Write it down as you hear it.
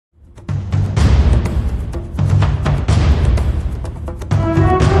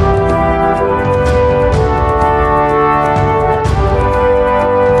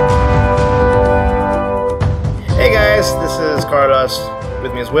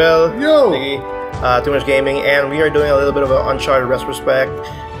is Will. Yo! Too Much Gaming, and we are doing a little bit of an Uncharted retrospect.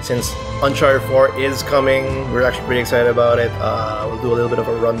 Since Uncharted 4 is coming, we're actually pretty excited about it. We'll do a little bit of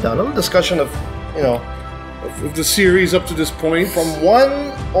a rundown, a little discussion of, of the series up to this point. from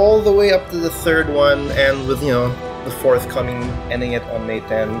 1 all the way up to the 3rd one, and with, the 4th coming, ending it on May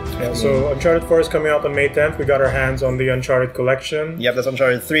 10th. Yeah, so Uncharted 4 is coming out on May 10th. We got our hands on the Uncharted collection. Yep, that's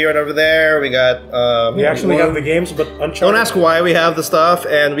Uncharted 3 right over there. We got... We actually have the games, but Uncharted... Don't ask why we have the stuff,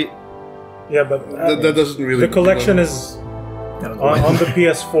 and we... Yeah, but... that doesn't really... The collection is on the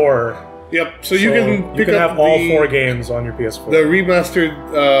PS4. Yep, so you can pick up have all 4 games on your PS4. The remastered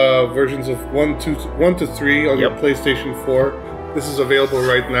versions of 1 to 3 on your PlayStation 4. This is available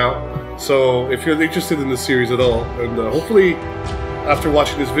right now. So if you're interested in the series at all, and hopefully after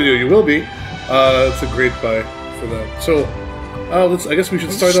watching this video you will be, it's a great buy for that. So I guess we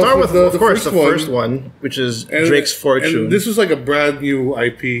should start off with the first one, which is Drake's Fortune. And this was like a brand new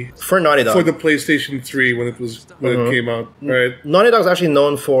IP for Naughty Dog, for the PlayStation 3 when it came out, right? Naughty Dog is actually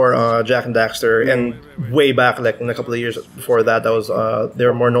known for Jak and Daxter, and way back, like in a couple of years before that, was they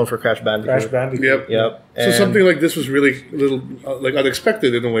were more known for Crash Bandicoot. Yep. So something like this was really a little like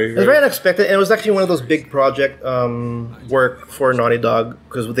unexpected in a way. Right? It was very unexpected, and it was actually one of those big project work for Naughty Dog,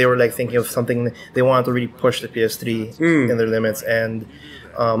 because they were like thinking of something they wanted to really push the PS3 in their limits. And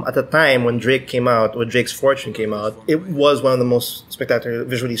at the time when Drake's Fortune came out, it was one of the most spectacular,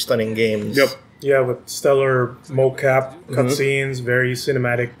 visually stunning games. Yep. Yeah, with stellar mocap, cutscenes, very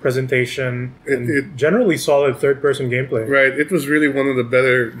cinematic presentation, and generally solid third-person gameplay. Right, it was really one of the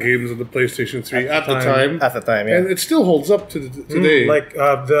better games of the PlayStation 3 at the time. At the time, yeah. And it still holds up to today.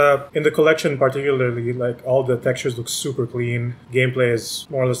 In the collection particularly, like all the textures look super clean. Gameplay is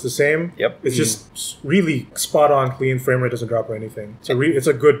more or less the same. Yep. It's just really spot-on clean. Frame rate doesn't drop or anything. So it's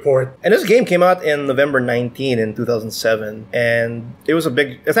a good port. And this game came out in November 19 in 2007, and it was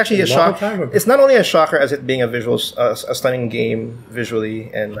it's actually a shock. It's not only a shocker as it being a stunning game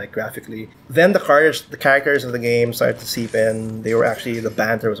visually and like graphically. Then the characters of the game started to seep in. The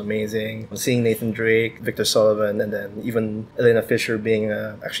banter was amazing. Seeing Nathan Drake, Victor Sullivan, and then even Elena Fisher being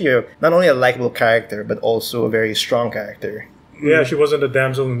not only a likable character but also a very strong character. Yeah, she wasn't a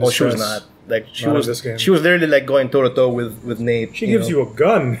damsel in distress. Oh, she was not. Like she was literally like going toe to toe with Nate. She gives you a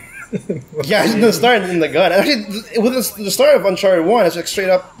gun. Yeah, it's the start in the gun. Actually, with the start of Uncharted 1, it's like straight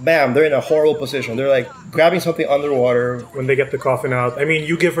up, bam, they're in a horrible position. They're like grabbing something underwater. When they get the coffin out, I mean,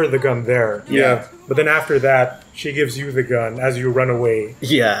 you give her the gun there. Yeah. But then after that, she gives you the gun as you run away.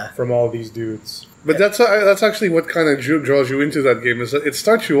 Yeah. From all these dudes. But that's actually what kind of draws you into that game. Is that it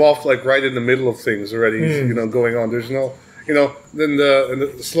starts you off like right in the middle of things already, going on. There's no,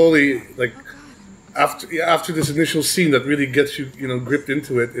 then slowly like. After this initial scene that really gets you, gripped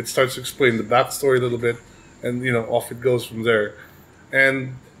into it, it starts to explain the backstory a little bit, and off it goes from there.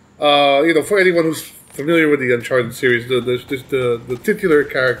 And for anyone who's familiar with the Uncharted series, the titular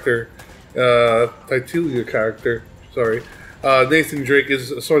character, Nathan Drake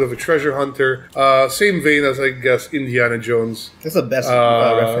is sort of a treasure hunter. Same vein as, I guess, Indiana Jones. That's the best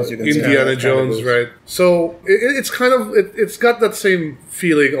reference you can see. Indiana Jones, right? So it's kind of it's got that same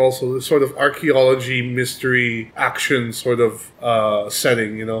feeling also, the sort of archaeology, mystery, action sort of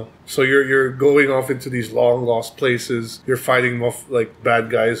setting. So you're going off into these long lost places. You're fighting off like bad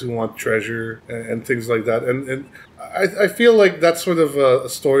guys who want treasure and things like that. And I feel like that sort of a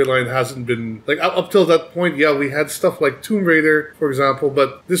storyline hasn't been like up till that point. Yeah, we had stuff like Tomb Raider, for example,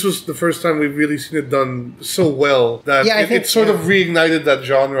 but this was the first time we've really seen it done so well that it sort of reignited that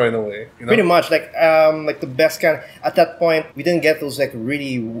genre in a way. Pretty much, like the best kind. At that point, we didn't get those like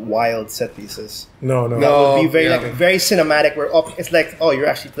really wild set pieces. No. That would be very cinematic. It's like, oh, you're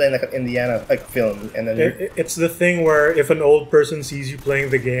actually playing like an Indiana film, and then it's the thing where if an old person sees you playing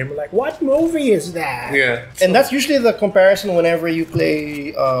the game, like, what movie is that? Yeah, and that's usually the comparison whenever you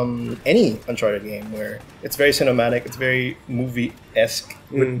play any Uncharted game, where it's very cinematic, it's very movie-esque.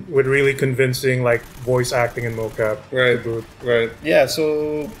 With really convincing like voice acting and mocap. Right. Yeah,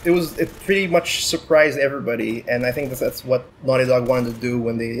 so it pretty much surprised everybody, and I think that's what Naughty Dog wanted to do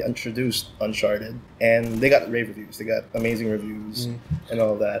when they introduced Uncharted. And they got rave reviews, they got amazing reviews and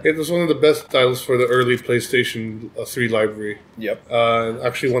all that. It was one of the best titles for the early PlayStation 3 library. Yep.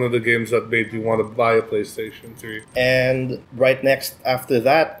 Actually one of the games that made me want to buy a PlayStation 3. And right next after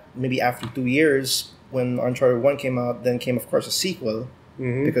that, maybe after 2 years, when Uncharted 1 came out, then came, of course, a sequel.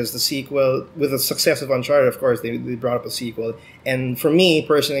 Because the sequel, with the success of Uncharted, of course, they brought up a sequel. And for me,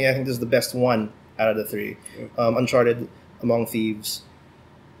 personally, I think this is the best one out of the 3. Uncharted, Among Thieves,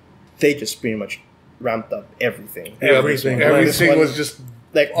 they just pretty much ramped up everything. Everything was just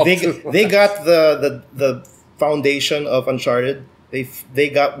like they got the foundation of Uncharted They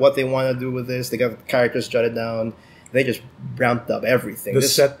got what they want to do with this. They got the characters jotted down. They just ramped up everything. The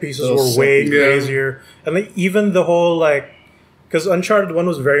set pieces were way crazier, and like, even the whole like. Because Uncharted 1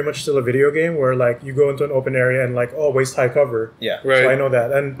 was very much still a video game where, like, you go into an open area and, like, waist high cover. Yeah. Right. So I know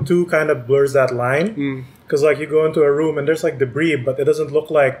that. And 2 kind of blurs that line. Because, like, you go into a room and there's, like, debris, but it doesn't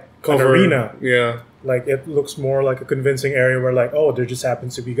look like an arena. Yeah. Like, it looks more like a convincing area where, like, oh, there just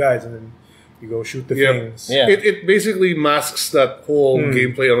happens to be guys. And then you go shoot the things. Yeah. It basically masks that whole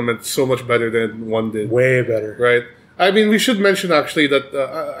gameplay element so much better than 1 did. Way better. Right. I mean, we should mention, actually, that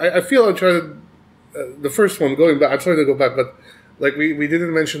I feel Uncharted, the first one, going back, I'm sorry to go back, but... Like, we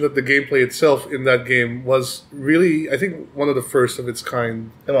didn't mention that the gameplay itself in that game was really, I think, one of the first of its kind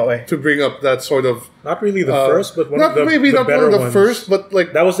to bring up that sort of... Not really the first, but one of the maybe not one of the ones. First, but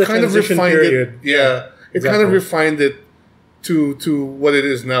like... That was the kind of transition refined period. It. Yeah. It kind of refined it to what it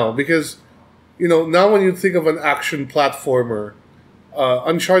is now. Because, you know, now when you think of an action platformer,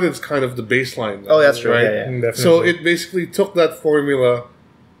 Uncharted's kind of the baseline. Oh, that's true. Right? Yeah. Definitely. So it basically took that formula...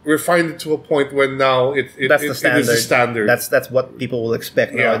 refined it to a point when now it is the standard. That's what people will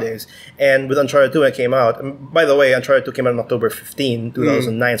expect nowadays. And with Uncharted 2, when it came out, and by the way, Uncharted 2 came out on October 15,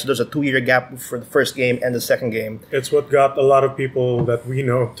 2009, so there's a 2-year gap for the first game and the second game. It's what got a lot of people that we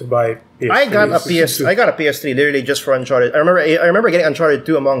know to buy PS3. I got a PS3 literally just for Uncharted. I remember getting Uncharted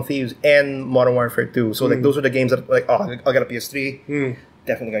 2, Among Thieves, and Modern Warfare 2. So like those are the games that like, oh, I'll get a PS3.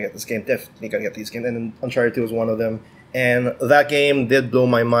 Definitely gonna get this game. Definitely gonna get these games. And then Uncharted 2 was one of them. And that game did blow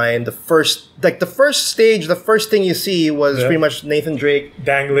my mind. The first stage, the first thing you see was pretty much Nathan Drake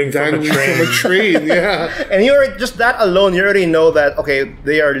dangling from a train. Yeah. And you already, just that alone, you already know that, okay,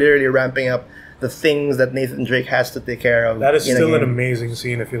 they are literally ramping up the things that Nathan Drake has to take care of. That is still an amazing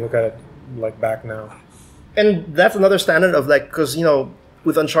scene if you look at it like back now. And that's another standard of like, because, you know,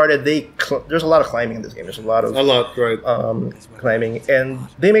 with Uncharted, there's a lot of climbing in this game. There's a lot, right? Climbing, and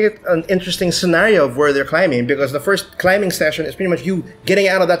they make it an interesting scenario of where they're climbing, because the first climbing session is pretty much you getting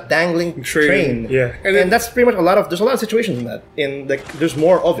out of that dangling train. Yeah, and that's pretty much there's a lot of situations in that. In like, there's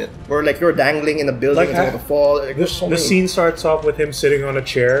more of it where like you're dangling in a building, it's like a fall. Like, the scene starts off with him sitting on a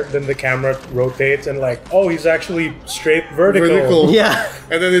chair, then the camera rotates and like, oh, he's actually straight vertical. Yeah,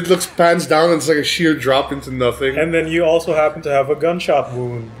 and then it pans down and it's like a sheer drop into nothing. And then you also happen to have a gunshot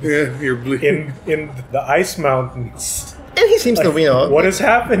wound. Yeah, you're bleeding in the ice mountains. And he seems to, you know... What is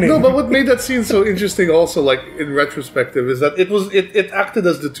happening? No, but what made that scene so interesting also, like, in retrospective, is that it acted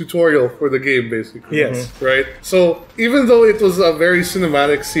as the tutorial for the game, basically. Yes. Right? So, even though it was a very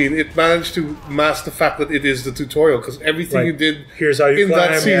cinematic scene, it managed to mask the fact that it is the tutorial, because everything you did here's how you in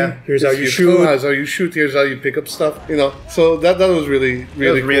climb, that scene, here's how you shoot, here's how you pick up stuff, you know. So, that was really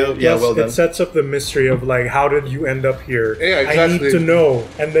cool. Yeah, well done. It sets up the mystery of, like, how did you end up here? Yeah, exactly. I need to know.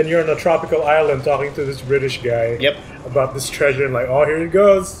 And then you're on a tropical island talking to this British guy. Yep. About this treasure, and like, oh, here it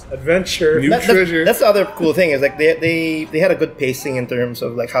goes, adventure, treasure. That's the other cool thing, is like they had a good pacing in terms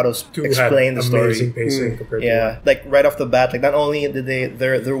of like how to explain the story. Amazing pacing compared to like right off the bat, like not only did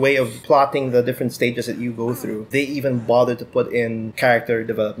their way of plotting the different stages that you go through, they even bothered to put in character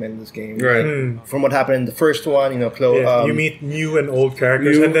development in this game. Right. From what happened in the first one, you know, you meet new and old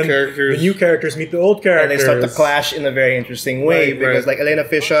characters, and then the new characters meet the old characters, and they start to clash in a very interesting way because like Elena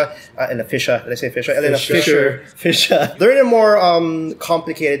Fisher, they're in a more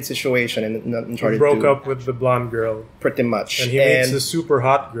complicated situation in Uncharted 2. He broke up with the blonde girl. Pretty much. And he meets the super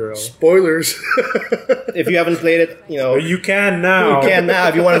hot girl. Spoilers. If you haven't played it, you know... You can now. You can now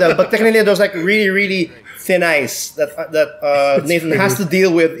if you want to. But technically there's like really, really thin ice that Nathan has to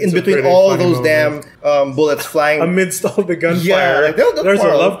deal with in between all those damn bullets flying. Amidst all the gunfire. Yeah, like, there's a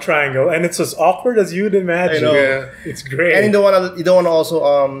love triangle, and it's as awkward as you'd imagine. I know. Yeah. It's great. And you don't want to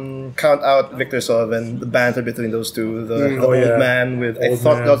also count out Victor Sullivan, the banter between those two. The old man with I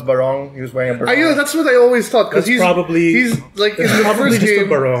thought that was Barong. He was wearing a Barong. You know, that's what I always thought, because he's like in the probably first just game. A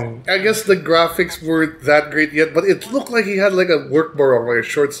Barong. I guess the graphics weren't that great yet, but it looked like he had like a work Barong, like a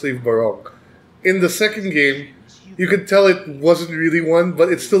short sleeve Barong. In the second game, you could tell it wasn't really one, but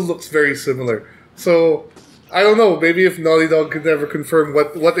it still looks very similar. So, I don't know. Maybe if Naughty Dog could never confirm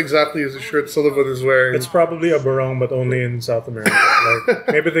what exactly is the shirt Sullivan is wearing. It's probably a Barong, but only in South America. Like,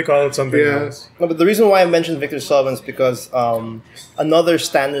 maybe they call it something else. No, but the reason why I mentioned Victor Sullivan is because another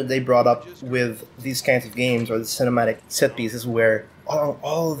standard they brought up with these kinds of games or the cinematic set pieces where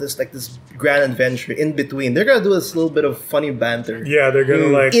all this like this grand adventure in between. They're gonna do this little bit of funny banter. Yeah, they're gonna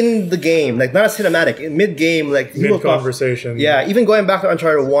like in the game, like not a cinematic, in mid game, like mid conversation. Yeah, even going back to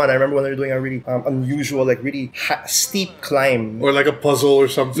Uncharted 1, I remember when they were doing a really unusual, like really steep climb, or like a puzzle or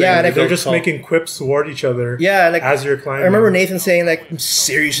something. Yeah, like they're just making quips toward each other. Yeah, like as you're climbing. I remember Nathan saying like, "I'm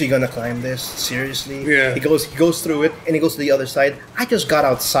seriously gonna climb this? Seriously?" Yeah. He goes through it and he goes to the other side. I just got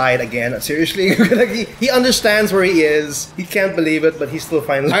outside again. Seriously, like he understands where he is. He can't believe it, but he still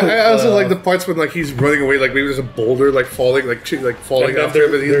finds. I also like the parts when like he's running away, like maybe there's a boulder like falling after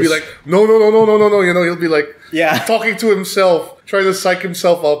him, and he'll be like, no, you know, he'll be like talking to himself, trying to psych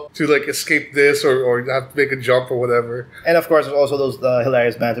himself up to like escape this or have to make a jump or whatever. And of course, there's also those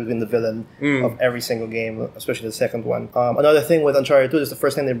hilarious banter between the villain of every single game, especially the second one. Another thing with Uncharted 2 is the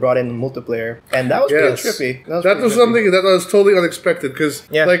first time they brought in multiplayer, and that was pretty trippy. That was something that was totally unexpected because,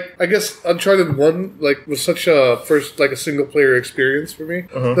 like, I guess Uncharted 1 like was such a first like a single player experience for me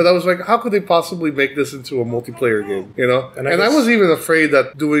that I was like, how could they possibly make this into a multiplayer game? You know, and I was even afraid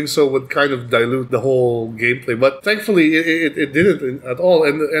that doing so would kind of dilute the whole gameplay, but thankfully it didn't at all,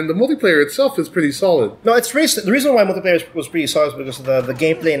 and the multiplayer itself is pretty solid. No, it's pretty, the reason why multiplayer was pretty solid is because of the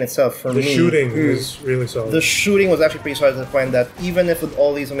gameplay in itself. For the me, shooting is really solid. The shooting was actually pretty solid to the point that even if with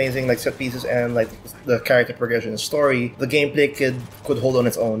all these amazing like set pieces and like the character progression and story, the gameplay could hold on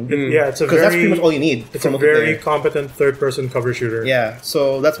its own. Yeah, it's because that's pretty much all you need. It's a very competent third-person cover shooter. Yeah,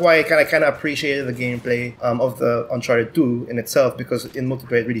 so that's why I kind of appreciated the gameplay of the Uncharted 2 in itself, because in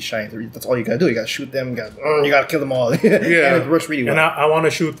multiplayer it really shines. That's all you gotta do. You gotta shoot them. You gotta kill them all. And it works really well. And I want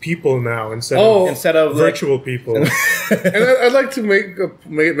to shoot people now instead of virtual people. And I'd like to make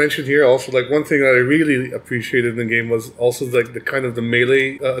mention here also, like one thing that I really appreciated in the game was also like the kind of the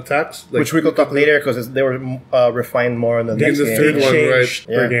melee attacks, like, which we could talk later because they were refined more in the next game. Third one, right?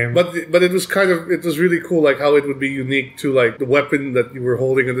 Per game. But it was really cool, like how it would be unique to like the weapon that you were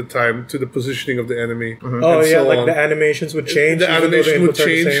holding at the time, to the positioning of the enemy. Oh yeah, like the animations would change. The animation would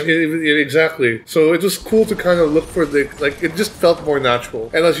change exactly. So it was cool to kind of look for it just felt more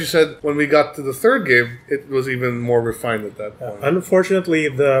natural. And as you said, when we got to the third game, it was even more refined at that point. Unfortunately,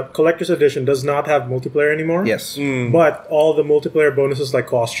 the collector's edition does not have multiplayer anymore. Yes. But all the multiplayer bonuses like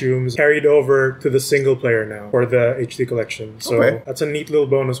costumes carried over to the single player now for the HD collection. So that's a neat little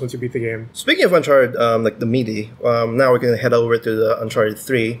bonus once you beat the game. Speaking of Uncharted, like the meaty, now we're going to head over to the Uncharted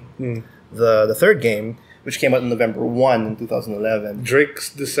 3, the third game, which came out on November 1 in 2011.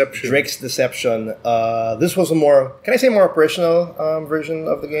 Drake's Deception. This was a more, can I say more personal version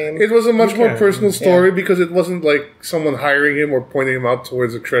of the game? It was a much more personal story because it wasn't like someone hiring him or pointing him out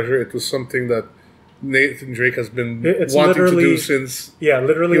towards a treasure. It was something that Nathan Drake has been wanting to do since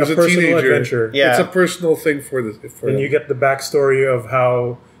literally he was a a personal teenager. adventure. Yeah. It's a personal thing for him. You get the backstory of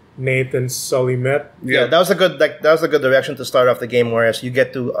how Nate and Sully met. Yeah, that was a good direction to start off the game, whereas you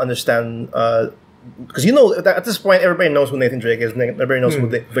get to understand because you know at this point everybody knows who Nathan Drake is. Everybody knows who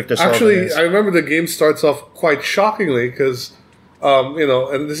Victor Sullivan is. I remember the game starts off quite shockingly because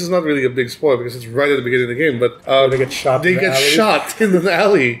and this is not really a big spoiler because it's right at the beginning of the game, but they get shot. They get shot in an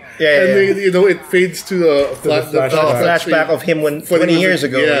alley. It fades to the flashback of him 20 years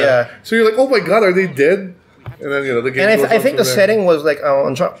ago. Yeah. So you're like, oh my god, are they dead? And then the game. And I think the setting was like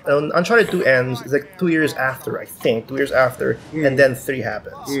Uncharted 2 ends like 2 years after. I think 2 years after, and then 3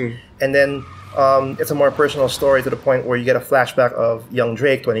 happens, and then. It's a more personal story to the point where you get a flashback of young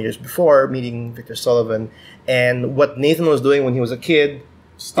Drake 20 years before meeting Victor Sullivan and what Nathan was doing when he was a kid.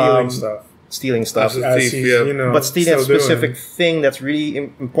 Stealing stuff. As a thief, but stealing a specific thing that's really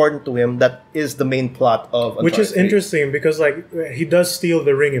important to him that is the main plot of Uncharted. Which is interesting because like he does steal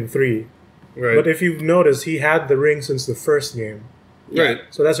the ring in 3. Right. But if you've noticed, he had the ring since the first game. Right.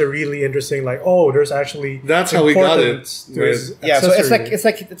 So that's a really interesting, there's actually that's how we got it. Yeah, so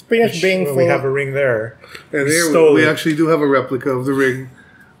it's pretty much being full. We have a ring there. And we actually do have a replica of the ring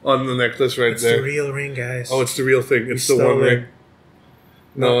on the necklace there. It's the real ring, guys. Oh, it's the real thing. It's the one ring.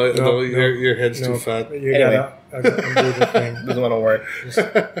 No, your head's too fat. Anyway. Undo the thing. Doesn't want to work.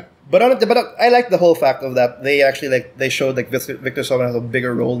 But I like the whole fact of that they actually they showed Victor Sullivan has a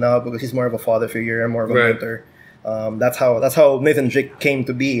bigger role now because he's more of a father figure and more of a mentor. That's how Nathan Drake came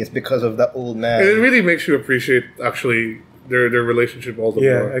to be. It's because of that old man. And it really makes you appreciate actually their relationship all the more.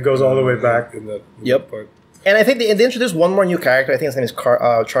 Yeah, it goes all the way back in that part. And I think they introduced one more new character. I think his name is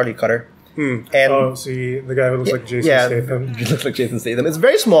Charlie Cutter. And see the guy who looks like Jason Statham. He looks like Jason Statham. It's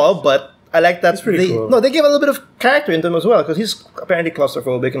very small, but I like that. It's pretty cool. No, they give a little bit of character into him as well because he's apparently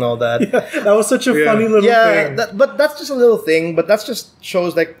claustrophobic and all that. Yeah, that was such a funny little thing. But that's just a little thing. But that's just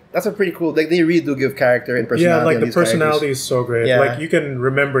shows like that's a pretty cool. Like they really do give character and personality. Yeah, like the personality characters. is so great. Yeah. Like you can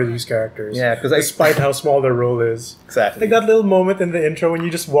remember these characters. Yeah, because despite how small their role is. Exactly. Like that little moment in the intro when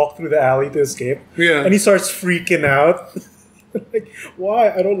you just walk through the alley to escape. Yeah. And he starts freaking out. Like,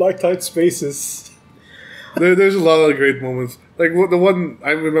 why? I don't like tight spaces. There's a lot of great moments. Like the one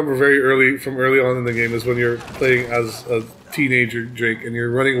I remember very early on in the game is when you're playing as a teenager Drake and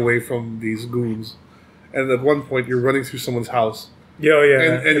you're running away from these goons, and at one point you're running through someone's house. Yeah,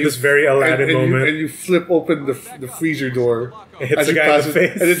 and this very Aladdin moment, and you flip open the freezer door. It hits the guy in the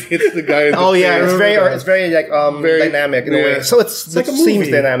face, and it hits the guy in the face. Oh yeah, it's very like very dynamic in a way. So it's like a seems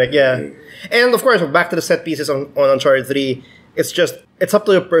movie. dynamic, yeah. And of course, back to the set pieces on Uncharted 3. It's up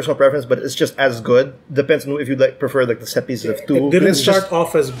to your personal preference, but it's just as good. Depends on if you prefer the set pieces of 2. It didn't start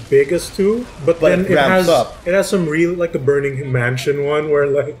off as big as 2, but then it ramps up. It has some real, like the Burning Mansion one,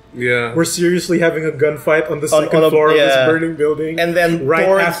 where we're seriously having a gunfight on the second floor of this burning building, and then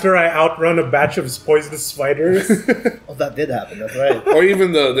after I outrun a batch of poisonous spiders. Oh, that did happen. That's right. Or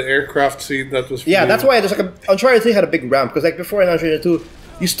even the aircraft scene that was. That's why there's Uncharted 3 had a big ramp because before in Uncharted 2,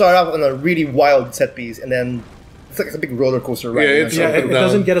 you start off on a really wild set piece and then. It's like a big roller coaster ride. It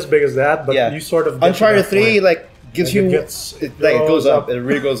doesn't get as big as that, but you sort of. Uncharted 3 gives you it goes up. It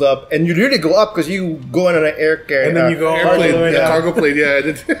really goes up, and you really go up because you go on an air carrier, and then you go cargo plane.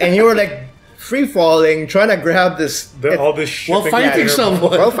 Yeah, and you were like free falling, trying to grab this all this shit while fighting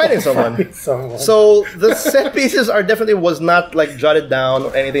someone. So the set pieces was not like jotted down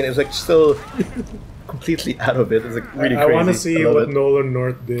or anything. It was like still. Completely out of it. It's like really crazy. I want to see what Nolan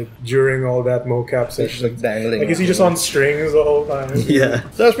North did during all that mocap session. Like dangling. Like, is he just on strings the whole time? Yeah.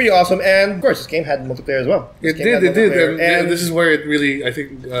 So that's pretty awesome. And of course, this game had multiplayer as well. It did. And this is where it really, I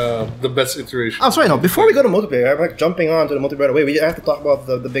think, the best iteration. Oh, sorry, no. Before we go to multiplayer, I'm jumping on to the multiplayer right away. We have to talk about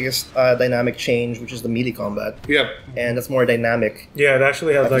the biggest dynamic change, which is the melee combat. Yeah. And that's more dynamic. Yeah, it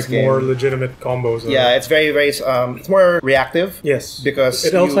actually has more legitimate combos. Yeah, it's very, very, it's more reactive. Yes. Because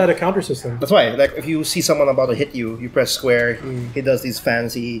it also had a counter system. That's why. Like, if you see someone about to hit you, you press square, he does these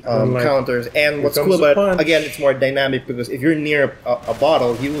fancy counters. And what's cool about it, again, it's more dynamic because if you're near a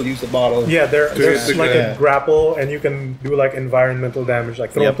bottle, he will use the bottle. Yeah, there's like a grapple, and you can do like environmental damage,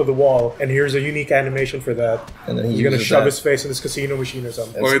 like throw it to the wall. And here's a unique animation for that. And then he's gonna shove his face in this casino machine or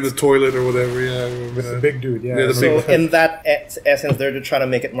something, or in the toilet or whatever. Yeah, with the big dude. Yeah. So in that essence, they're trying to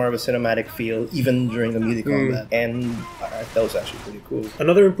make it more of a cinematic feel, even during the melee combat, and that was actually pretty cool.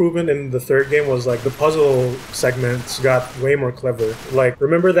 Another improvement in the third game was like the puzzle segments got way more clever. Like,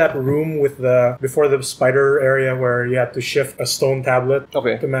 remember that room with before the spider area where you had to shift a stone tablet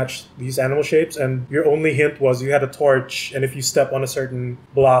to match these animal shapes, and your only hint was you had a torch, and if you step on a certain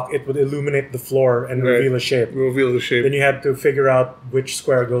block, it would illuminate the floor and reveal a shape. Reveal the shape. Then you had to figure out which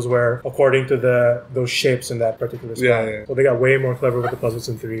square goes where according to those shapes in that particular spot. Yeah. So they got way more clever with the puzzles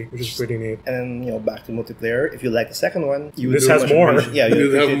in 3, which is pretty neat. And back to multiplayer. If you like the second one, this has more.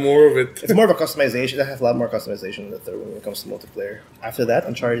 You have more of it. It's more of a customization. It has a lot more customization than the third one when it comes to multiplayer. After that,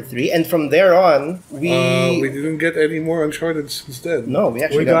 Uncharted 3, and from there on, we didn't get any more Uncharted since then. No, we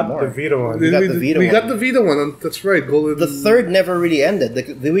actually got more. The Vita one. We got the Vita one. That's right. Golden. The third never really ended.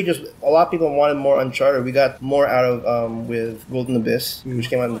 A lot of people wanted more Uncharted. We got more out of with Golden Abyss, which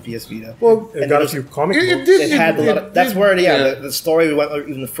came out on the PS Vita. Well, it got a few comic books. It had a lot of. That's where the story went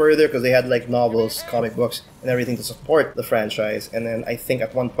even further because they had like novels, comic books, and everything to support the franchise. And then I think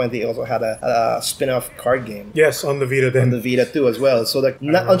at one point they also had a spin-off card game. Yes, on the Vita then. On the Vita too as well. So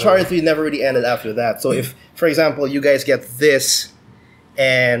Uncharted 3 never really ended after that. So if, for example, you guys get this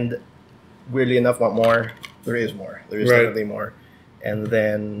and weirdly enough want more, there is more. There is definitely more. And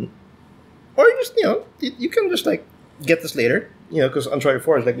then, or you just, you can just like get this later, because Uncharted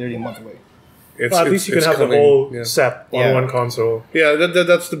 4 is like nearly a month away. At least you can have the whole set on one console. Yeah,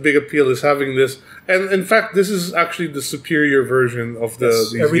 that's the big appeal, is having this. And in fact, this is actually the superior version of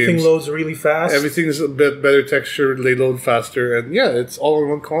these everything games. Loads really fast. Everything is a bit better texture. They load faster, and it's all on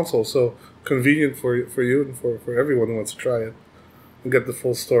one console. So convenient for you and for everyone who wants to try it and get the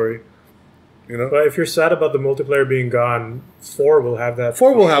full story. But if you're sad about the multiplayer being gone, 4 will have that.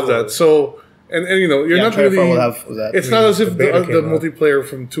 4 will have that. So. And you're not really. It's not as if the multiplayer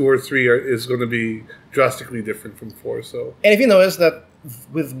from 2 or 3 is going to be drastically different from 4. So. And if you notice that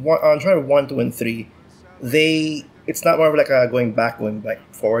with Uncharted 1, 2, and 3, it's not more of like a going back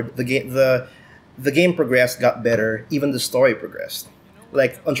forward. The game progressed, got better. Even the story progressed.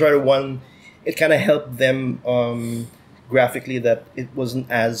 Like Uncharted 1, it kind of helped them graphically that it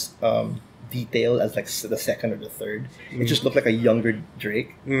wasn't as detailed as like the second or the third. It just looked like a younger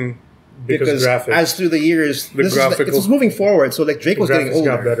Drake. because as through the years, it was moving forward. So like Drake was getting older,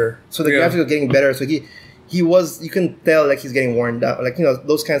 got better. So the graphics were getting better. So he was, you can tell like he's getting worn down, like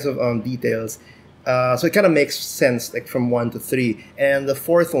those kinds of details. So it kind of makes sense, like from 1 to 3, and the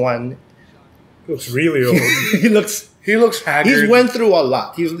fourth one looks really old. He looks haggard. He's went through a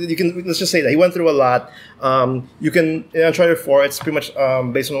lot. Let's just say that he went through a lot. You can Uncharted 4. It's pretty much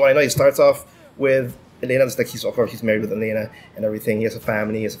based on what I know. He starts off with Elena. It's like he's married with Elena and everything. He has a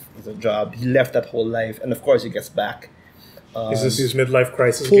family. He has a job. He left that whole life, and of course he gets back. Is this his midlife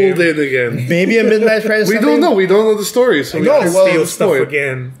crisis? Pulled in again. Maybe a midlife crisis. We don't know. We don't know the story. So steal stuff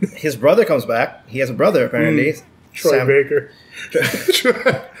again. His brother comes back. He has a brother apparently. Troy Baker.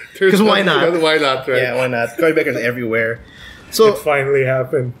 Because why not? Why not? Right? Yeah, why not? Troy Baker's everywhere. So it finally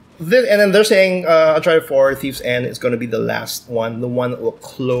happened. And then they're saying Uncharted 4, Thief's End is going to be the last one, the one that will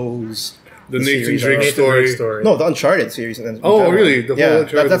close the Nathan Drake story. No, the Uncharted series. Oh, really? The whole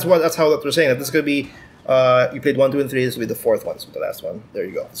Uncharted. That's how they're saying. That this is going to be. You played 1, 2, and 3. This will be the fourth one. So the last one. There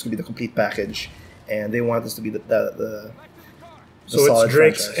you go. This will be the complete package, and they want this to be the so it's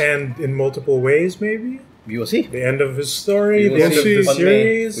Drake's end in multiple ways, maybe. We will see. The end of his story, the end of the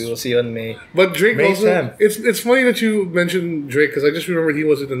series. We will see on May. But Drake also... It's funny that you mentioned Drake, because I just remembered he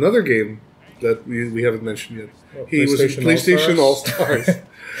was in another game that we haven't mentioned yet. He was in PlayStation All-Stars.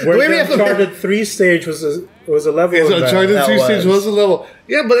 Where the Uncharted 3 stage was a level. Yes, Uncharted 3 stage was a level.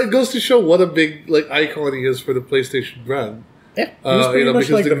 Yeah, but it goes to show what a big icon he is for the PlayStation brand. Yeah, he was pretty much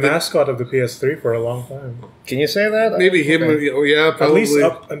like the mascot of the PS3 for a long time. Can you say that? Maybe him. Yeah, probably. At least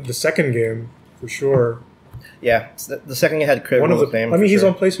up the second game, for sure. Yeah, the second game had Crib name. I mean, he's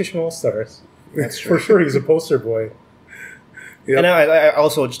on PlayStation All Stars. That's true. For sure, he's a poster boy. Yep. And I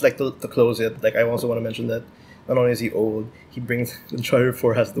also just like to close it. Like I also want to mention that not only is he old, he brings Uncharted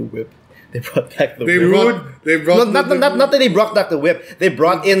 4 has the whip. They brought back the whip. Not that they brought back the whip. They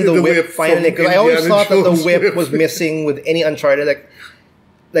brought in the whip finally. Because I always thought that the whip was missing with any Uncharted.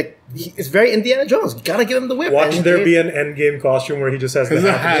 It's very Indiana Jones. You gotta give him the whip. Watch there be an endgame costume where he just has the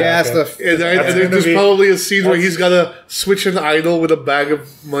hat. Yeah, there's probably a scene where he's gotta switch an idol with a bag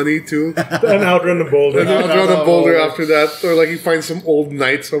of money too, and outrun a boulder. After that, or like he finds some old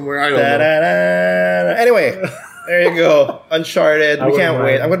knight somewhere. I don't know. Anyway, there you go. Uncharted. We can't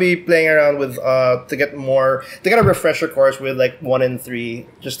wait. I'm gonna be playing around with to get a refresher course with like 1 and 3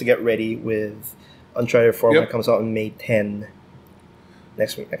 just to get ready with Uncharted 4 when it comes out on May 10.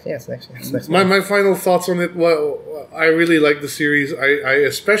 Next week. Next week. My final thoughts on it. Well, I really like the series. I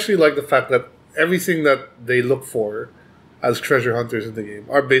especially like the fact that everything that they look for as treasure hunters in the game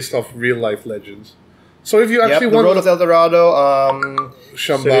are based off real life legends. So if you actually want the Road of El Dorado,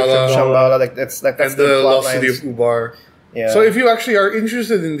 Shambhala, that's and the Lost City of Ubar. Yeah. So if you actually are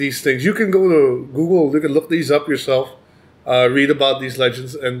interested in these things, you can go to Google. You can look these up yourself, read about these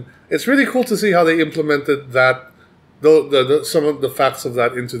legends, and it's really cool to see how they implemented that. Some of the facts of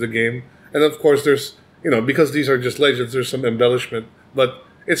that into the game, and of course there's because these are just legends, there's some embellishment, but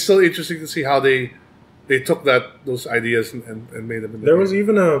it's still interesting to see how they took those ideas and made them. There was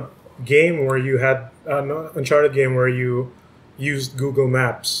even a game where you had an Uncharted game where you used Google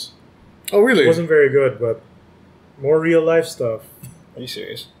Maps. Oh really? It wasn't very good, but more real life stuff. Are you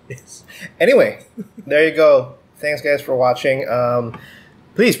serious? Yes. Anyway, there you go. Thanks guys for watching.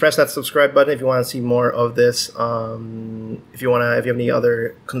 Please press that subscribe button if you want to see more of this. If you have any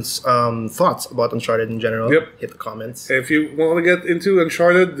other thoughts about Uncharted in general, hit the comments. If you want to get into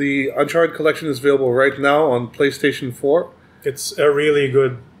Uncharted, the Uncharted collection is available right now on PlayStation 4. It's a really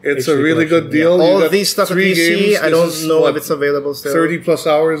good. It's a really good deal. Yeah. All of these stuff that you see, I don't know if it's available still. 30+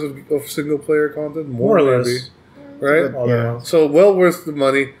 hours of single player content, more or less, right? Yeah. So well worth the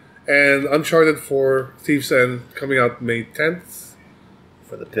money. And Uncharted 4 Thief's End coming out May 10th.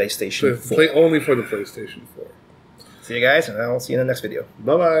 For the PlayStation 4. Only for the PlayStation 4. See you guys, and I'll see you in the next video.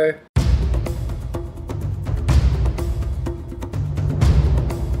 Bye-bye.